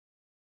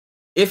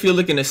If you're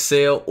looking to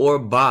sell or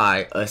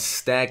buy a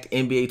stacked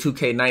NBA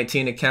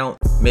 2K19 account,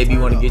 maybe you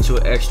want to get you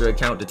an extra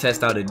account to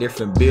test out a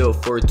different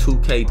build for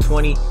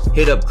 2K20,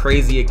 hit up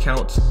Crazy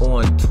Accounts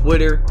on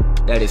Twitter.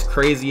 That is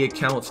Crazy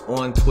Accounts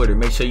on Twitter.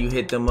 Make sure you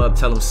hit them up,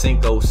 tell them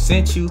Cinco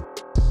sent you,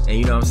 and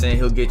you know what I'm saying,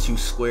 he'll get you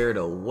squared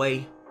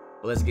away.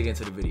 But let's get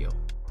into the video.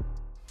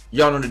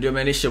 Y'all know the deal,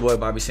 man. It's your boy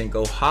Bobby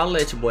Cinco. Holla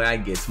at your boy, I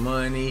gets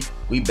money.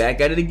 We back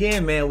at it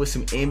again, man, with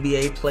some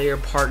NBA player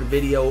park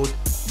videos.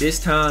 This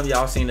time,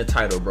 y'all seen the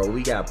title, bro.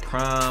 We got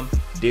Prime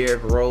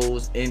Derrick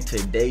Rose in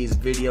today's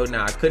video.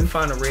 Now, I couldn't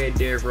find a red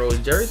Derrick Rose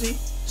jersey,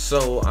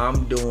 so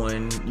I'm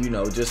doing, you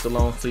know, just a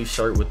long sleeve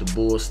shirt with the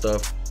bull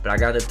stuff. But I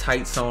got the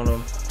tights on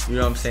them. You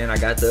know what I'm saying? I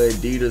got the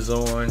Adidas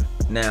on.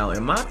 Now,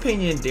 in my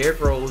opinion, Derrick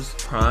Rose,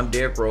 Prime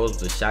Derrick Rose,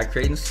 was a shot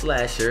creating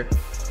slasher.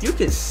 You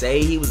could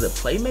say he was a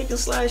playmaking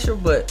slasher,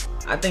 but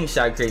I think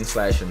shot creating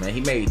slasher, man.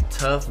 He made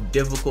tough,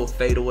 difficult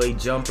fadeaway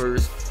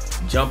jumpers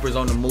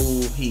on the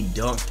move. He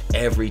dunked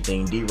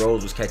everything. D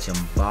Rose was catching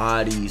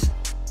bodies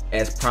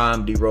as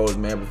Prime D Rose,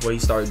 man, before he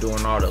started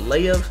doing all the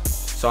layups.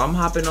 So I'm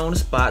hopping on the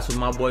spots with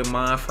my boy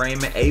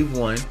Mindframe at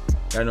A1.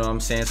 You know what I'm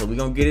saying? So we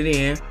gonna get it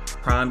in.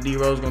 Prime D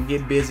Rose gonna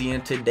get busy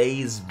in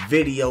today's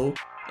video.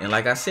 And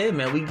like I said,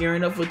 man, we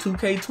gearing up for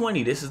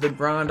 2K20. This is the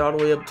grind all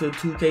the way up to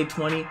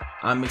 2K20.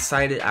 I'm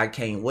excited. I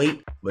can't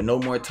wait. But no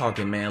more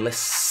talking, man.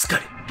 Let's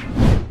cut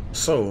it.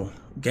 So,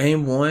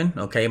 game one.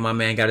 Okay, my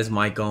man got his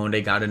mic on.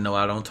 They got to know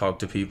I don't talk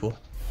to people.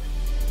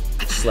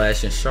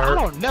 Slash and sharp.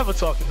 I don't never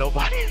talk to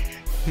nobody.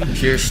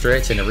 Pure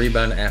stretch and a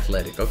rebound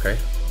athletic. Okay.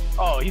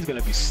 Oh, he's going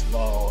to be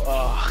slow.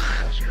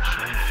 Oh,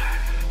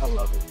 I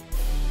love it.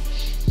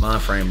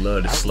 Mindframe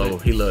love the slow.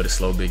 He love the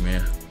slow big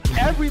man.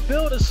 Every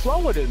build is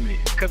slower than me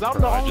because I'm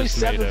the only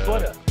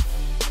 7-footer.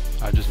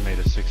 I just made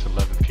a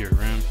 6'11" pure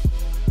rim.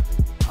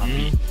 I'm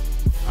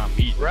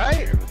eating.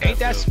 Right? Ain't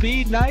that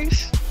speed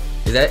nice?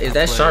 Is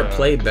that sharp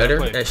play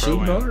better at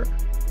shooting guard?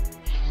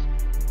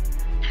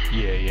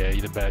 Yeah,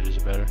 the badges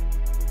are better.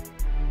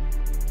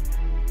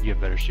 You get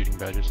better shooting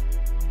badges.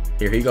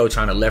 Here he go,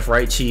 trying to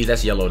left-right cheese.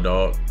 That's yellow,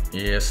 dog.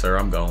 Yes, sir,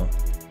 I'm gone.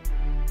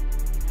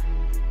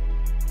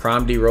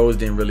 Prime D Rose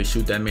didn't really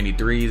shoot that many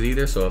threes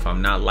either, so if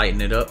I'm not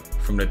lighting it up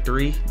from the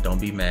three, don't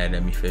be mad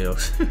at me,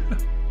 Phils.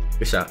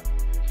 Good shot.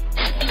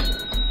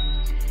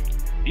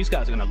 These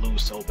guys are gonna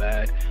lose so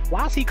bad.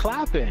 Why is he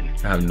clapping?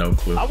 I have no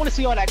clue. I want to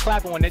see all that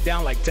clapping when they're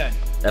down like 10.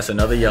 That's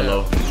another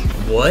yellow.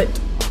 What,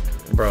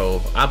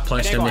 bro? I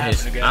punched him in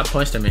his. I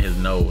punched him in his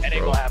nose, It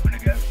ain't bro. gonna happen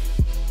again.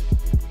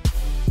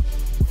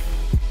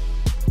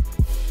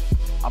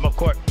 I'm up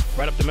court,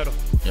 right up the middle.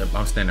 Yep,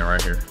 I'm standing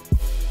right here.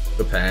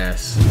 Good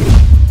pass.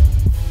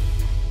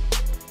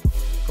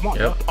 Come on,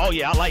 yep. Oh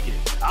yeah, I like it.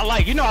 I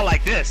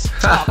like this.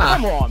 Oh,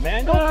 come on,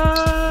 man.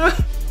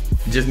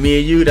 Just me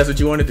and you. That's what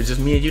you wanted. To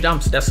just me and you.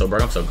 That's so, bro.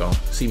 I'm so gone.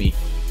 See me.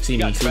 See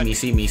me. See me.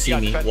 See me. See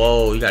me.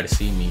 Whoa, you gotta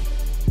see me.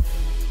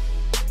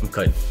 I'm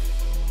cutting.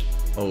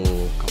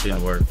 Oh,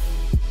 didn't work.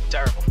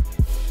 Terrible.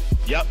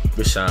 Yep.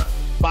 Good shot.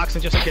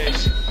 Boxing just in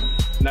case.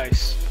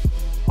 Nice.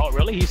 Oh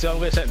really? He's over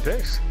there setting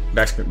picks.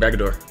 Back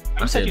door.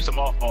 I said you some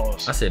off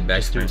balls. I said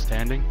back screen.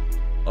 Standing.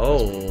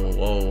 Oh,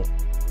 whoa.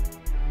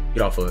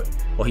 Get off of it.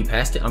 Oh, he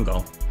passed it. I'm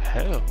gone.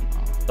 Hell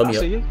Throw no. me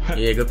up. You.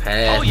 Yeah, good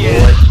pass. Oh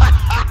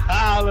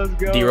yeah. Let's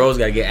go. D Rose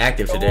gotta get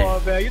active today.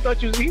 Oh man, he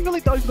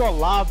really thought he was gonna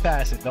lob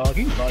pass it, dog.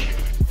 He's bugging.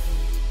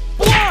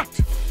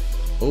 What?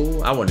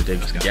 Oh, I wanted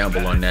to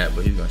gamble on that,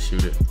 but he's gonna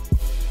shoot it.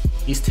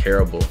 He's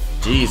terrible.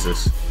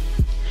 Jesus.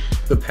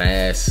 Good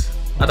pass.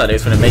 I thought they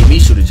was gonna make me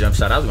shoot a jump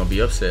shot. I was gonna be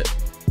upset.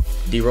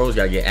 D Rose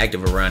gotta get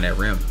active around that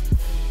rim.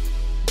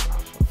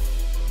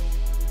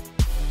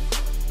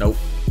 Nope.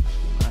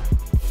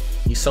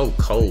 He's so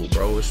cold,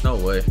 bro. There's no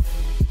way.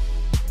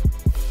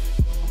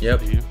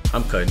 Yep,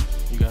 I'm cutting.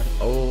 You got it.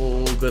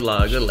 Oh, good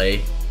lay, good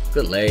lay,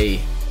 good lay.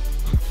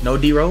 No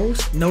D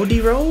Rose, no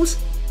D Rose.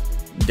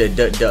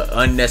 The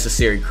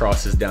unnecessary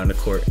crosses down the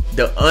court.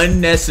 The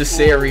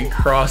unnecessary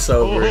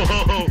crossover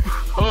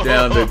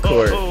down the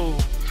court.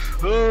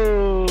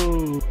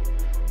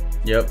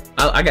 Yep,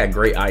 I got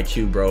great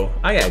IQ, bro.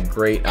 I got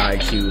great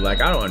IQ.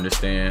 Like, I don't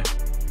understand.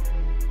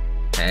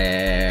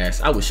 Pass.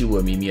 I wish you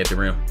would meet me at the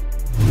rim.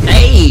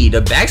 Hey,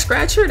 the back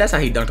scratcher. That's how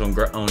he dunked on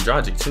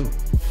Dragic too.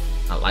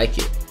 I like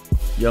it.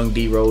 Young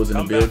D Rose in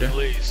the building.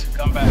 Please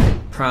come back.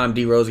 Prime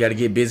D Rose got to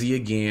get busy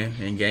again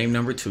in game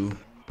number 2.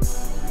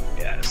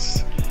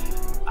 Yes,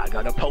 I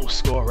got a post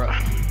scorer.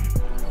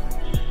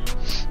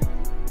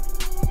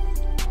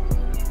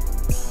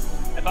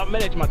 If I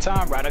managed my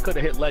time right, I could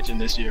have hit legend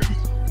this year.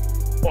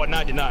 Or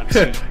 99.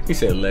 He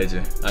said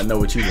legend. I know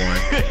what you want.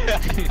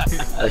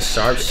 A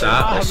sharp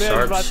shot, a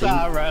sharp shoot.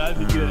 Right, I'd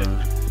be good.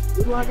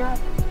 What do I got?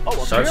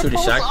 Oh, sharpshooter,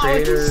 shot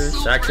creator,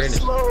 shot creator.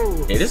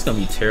 Hey, this is gonna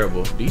be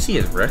terrible. Do you see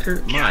his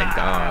record? My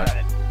God.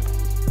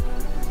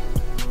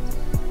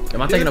 Am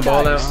I taking the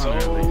ball out?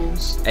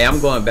 Hey, I'm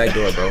going back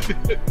door, bro.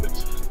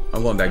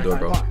 I'm going back door,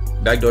 bro.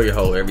 Back door your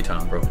hole every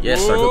time, bro.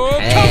 Yes, sir. Good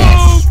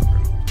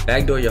pass.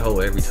 Back door your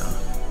hole every time.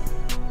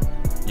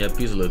 Yep,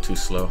 he's a little too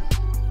slow.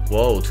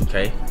 Whoa,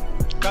 2K.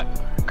 Cut.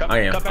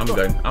 I'm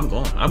good. I'm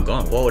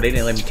going. Whoa, they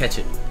didn't let me catch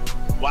it.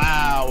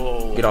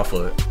 Wow. Get off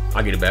of it.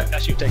 I'll get it back.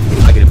 That's you taking.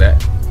 I get it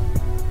back.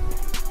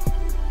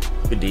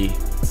 Good D.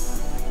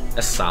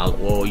 That's solid.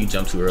 Whoa, you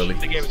jumped too early.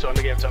 They gave it to him.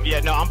 They gave it to him. Yeah,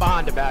 no, I'm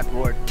behind the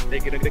backboard. They're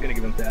gonna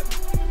give him that.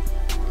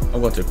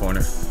 I'm going to the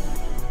corner.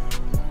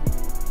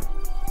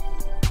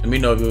 Let me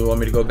know if you want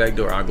me to go back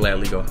door. I'll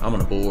gladly go. I'm on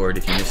the board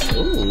if you miss.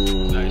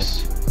 Ooh.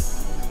 Nice.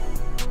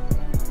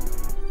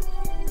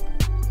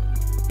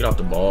 Get off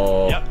the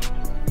ball. Yep.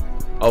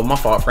 Oh, my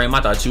fault, Frame.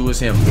 I thought you was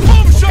him.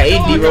 Shot, Hey,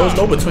 oh, D-Rose,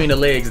 God. go between the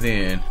legs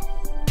then.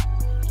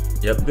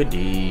 Yep, good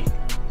D.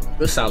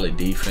 Good solid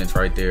defense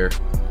right there.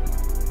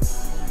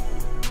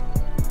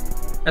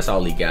 That's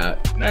all he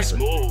got. Nice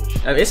move.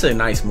 I mean, it's a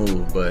nice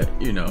move, but,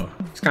 you know,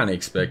 it's kind of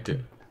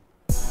expected.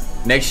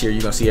 Next year,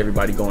 you're going to see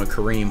everybody going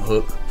Kareem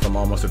hook from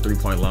almost a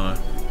three-point line.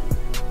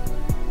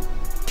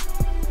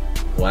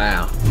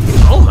 Wow.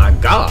 Oh, my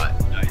God.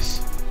 Nice.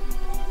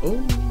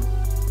 Ooh.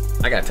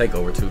 I got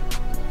takeover, too.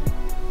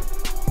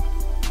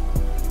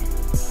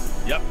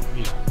 Yep.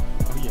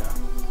 Oh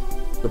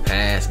yeah. Good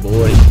pass,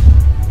 boy.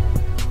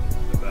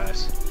 The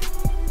best.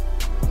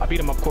 I beat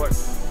him up court.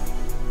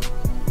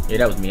 Yeah,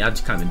 that was me. I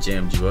just kind of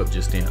jammed you up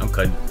just then. I'm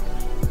cutting.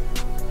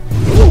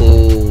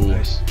 Ooh.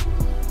 Nice.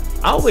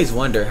 I always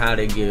wonder how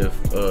they give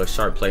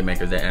sharp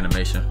playmakers that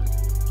animation.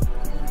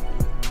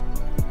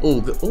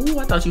 Ooh, ooh,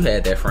 I thought you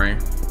had that, Frame.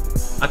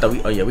 I thought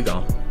we, oh yeah, we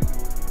gone.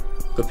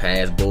 Good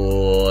pass,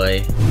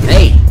 boy.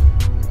 Hey!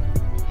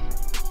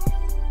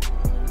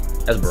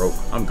 That's broke.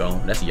 I'm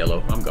gone. That's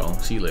yellow. I'm gone.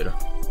 See you later.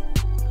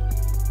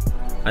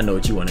 I know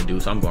what you want to do,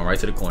 so I'm going right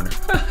to the corner.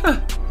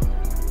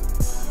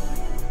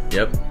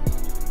 Yep.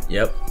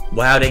 Yep.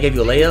 Wow, they gave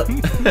you a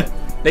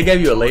layup? They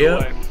gave you a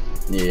layup?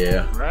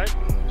 Yeah. Right?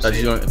 Thought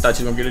you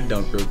were gonna get a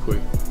dunk real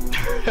quick.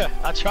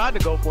 I tried to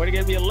go for it. It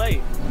gave me a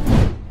late.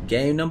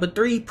 Game number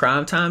 3,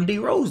 primetime D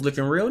Rose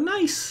looking real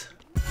nice.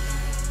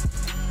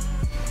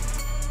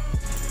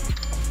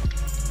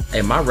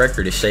 Hey, my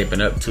record is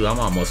shaping up too. I'm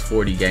almost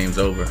 40 games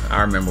over.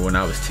 I remember when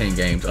I was 10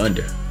 games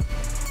under.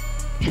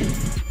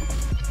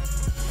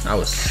 I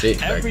was sick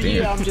back Every then.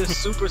 year I'm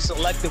just super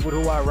selective with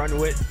who I run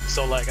with.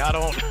 So like I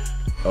don't.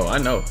 Oh, I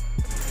know.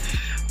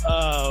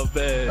 Oh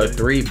man. A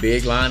 3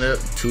 big lineup,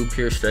 2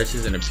 pure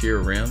stretches, and a pure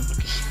rim.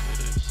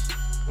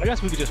 I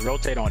guess we could just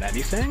rotate on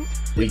anything.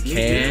 We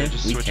can.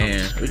 just We switch on the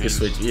can. We can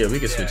screens. switch. Yeah, we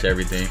can switch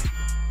everything.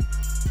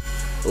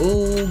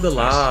 Ooh, good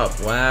lob.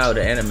 Wow,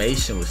 the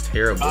animation was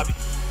terrible. Bobby.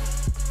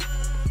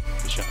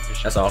 Good shot. Good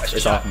shot. That's off. Nice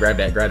It's shot. off. Grab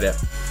that. Grab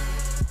that.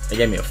 They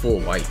gave me a full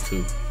white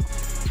too.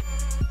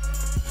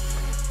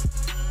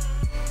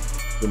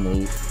 Good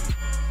move.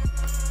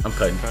 I'm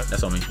cutting. Cut.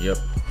 That's on me. Yep.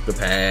 Good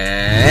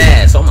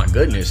pass. Oh my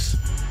goodness.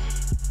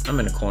 I'm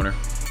in the corner.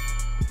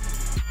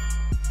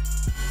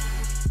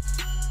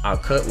 I'll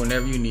cut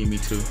whenever you need me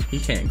to. He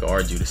can't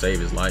guard you to save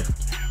his life.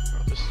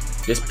 Bro,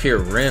 This pure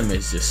rim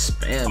is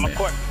just I'm a spamming.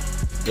 court.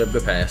 Yep,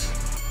 good pass.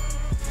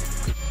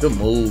 Good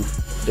move.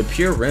 The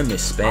pure rim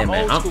is I'm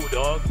spamming. old school,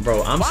 dog.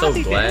 Bro, I'm Why so is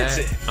he glad.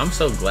 dancing? I'm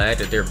so glad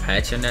that they're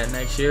patching that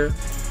next year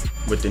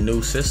with the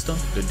new system,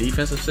 the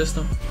defensive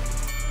system.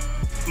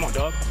 Come on,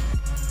 dog.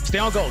 Stay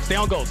on gold. Stay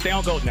on gold. Stay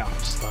on gold now.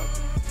 stop.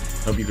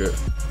 Hope you good.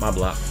 My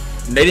block.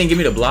 They didn't give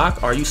me the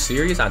block. Are you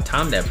serious? I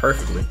timed that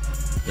perfectly.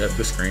 Yep,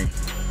 good screen.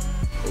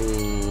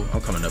 Ooh,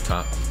 I'm coming up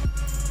top.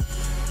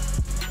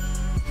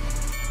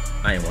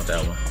 I ain't want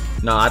that one.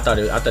 No, I thought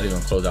it was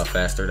gonna close out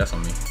faster. That's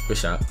on me. Good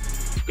shot.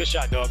 Good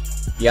shot, dog.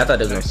 Yeah, I thought it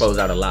was gonna Nice. close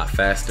out a lot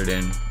faster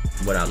than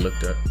what I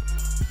looked at.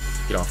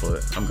 Get off of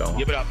it. I'm going.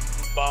 Give it up.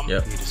 Bum.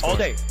 Yep. All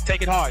day.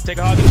 Take it hard. Take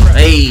it hard to the press.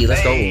 Hey,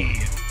 let's Hey.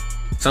 go.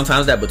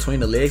 Sometimes that between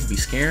the legs be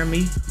scaring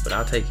me, but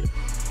I'll take it.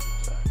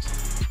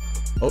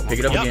 Oh, pick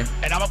it up Yep. again.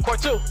 And I'm up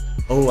court too.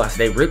 Oh,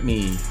 they ripped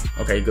me.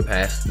 Okay, good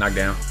pass. Knock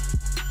down.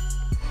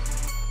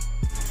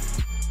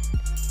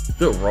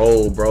 Good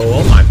roll, bro.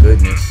 Oh my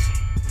goodness.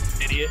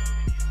 Idiot.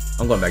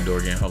 I'm going back door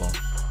again. Hold on.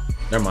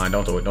 Never mind.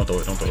 Don't throw it. Don't throw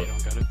it. Don't throw You it.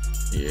 don't got it.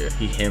 Yeah,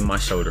 he hemmed my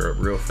shoulder up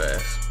real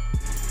fast.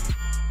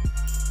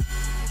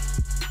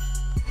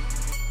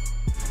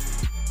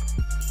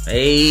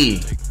 Hey.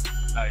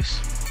 Nice.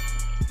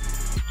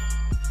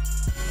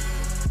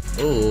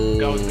 Ooh.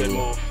 That was a good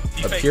move.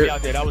 He A faked pure- me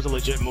out there. That was a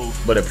legit move.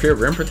 But a pure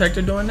rim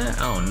protector doing that?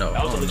 I don't know.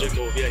 That was I a don't legit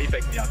know. move. Yeah, he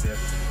faked me out there.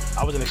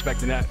 I wasn't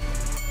expecting that.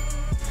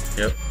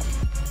 Yep.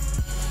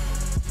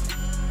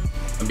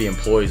 I'm being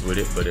poised with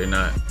it, but they're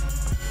not.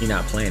 He's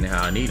not playing it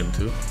how I need him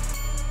to.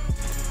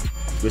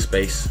 Good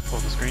space.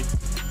 Hold the screen.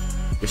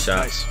 Good shot.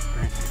 Nice.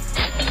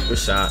 Screen. Good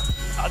shot.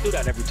 I'll do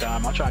that every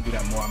time. I'll try and do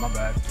that more. My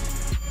bad.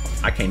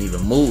 I can't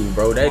even move,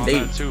 bro. Come on, They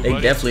that too, they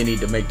buddy. definitely need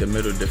to make the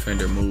middle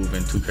defender move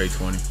in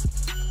 2K20.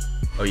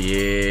 Oh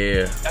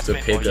yeah. That's Good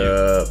meant for you.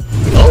 pickup.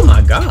 Oh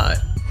my god.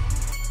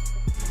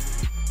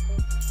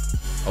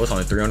 Oh, it's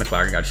only 3 on the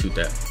clock. I gotta shoot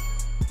that.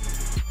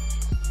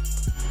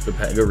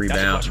 Good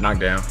rebound. clutch.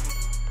 Knockdown.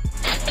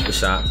 Good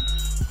shot.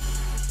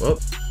 Well,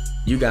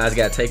 you guys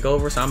got to take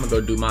over, so I'm gonna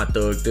go do my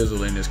thug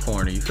thizzle in this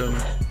corner. You feel me?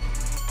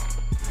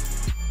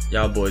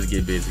 Y'all boys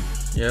get busy.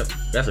 Yep,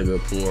 that's a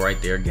good pool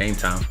right there. Game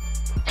time.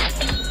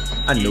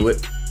 I knew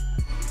it.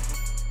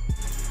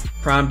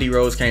 Prime D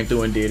Rose came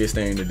through and did his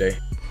thing today.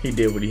 He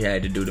did what he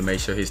had to do to make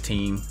sure his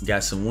team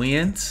got some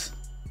wins.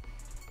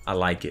 I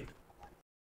like it.